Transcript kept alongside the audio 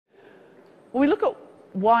When we look at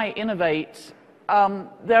why innovate,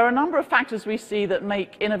 there are a number of factors we see that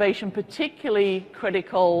make innovation particularly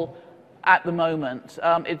critical at the moment.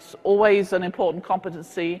 It's always an important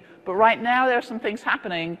competency, but right now there are some things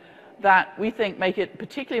happening that we think make it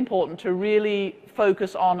particularly important to really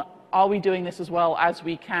focus on, are we doing this as well as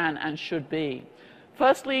we can and should be?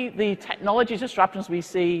 Firstly, the technology disruptions we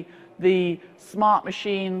see, the smart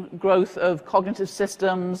machine growth of cognitive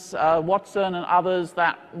systems, Watson and others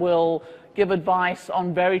that will give advice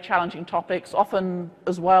on very challenging topics, often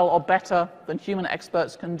as well or better than human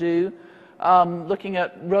experts can do. Looking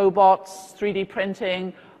at robots, 3D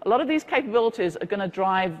printing, a lot of these capabilities are going to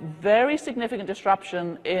drive very significant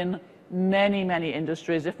disruption in many, many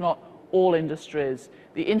industries, if not all industries.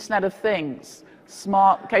 The Internet of Things,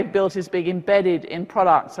 smart capabilities being embedded in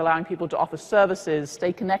products, allowing people to offer services,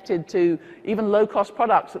 stay connected to even low-cost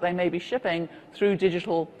products that they may be shipping through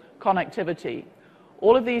digital connectivity.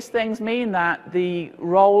 All of these things mean that the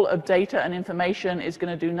role of data and information is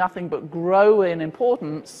going to do nothing but grow in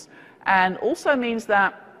importance, and also means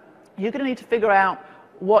that you're going to need to figure out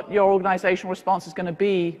what your organizational response is going to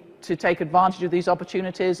be to take advantage of these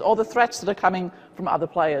opportunities or the threats that are coming from other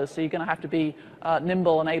players. So you're going to have to be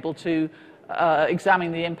nimble and able to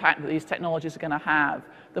examine the impact that these technologies are going to have.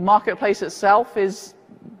 The marketplace itself is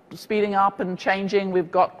speeding up and changing.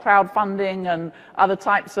 We've got crowdfunding and other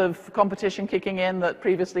types of competition kicking in that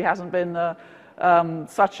previously hasn't been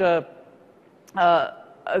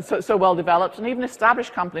so well developed. And even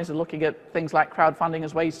established companies are looking at things like crowdfunding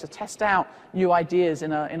as ways to test out new ideas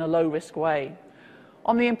in a low-risk way.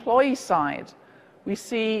 On the employee side, we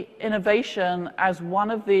see innovation as one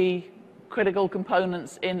of the critical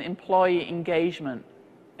components in employee engagement.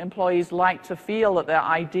 Employees like to feel that their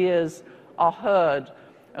ideas are heard.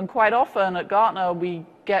 And quite often at Gartner, we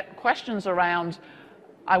get questions around,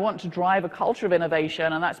 I want to drive a culture of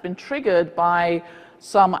innovation, and that's been triggered by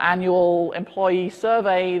some annual employee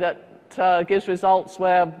survey that gives results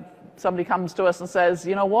where somebody comes to us and says,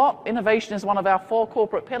 you know what, innovation is one of our 4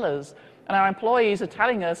 corporate pillars, and our employees are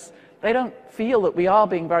telling us they don't feel that we are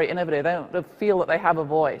being very innovative. They don't feel that they have a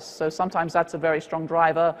voice. So sometimes that's a very strong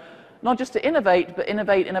driver, not just to innovate, but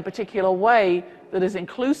innovate in a particular way that is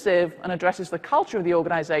inclusive and addresses the culture of the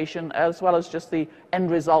organization, as well as just the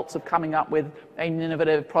end results of coming up with an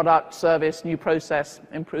innovative product, service, new process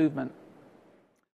improvement.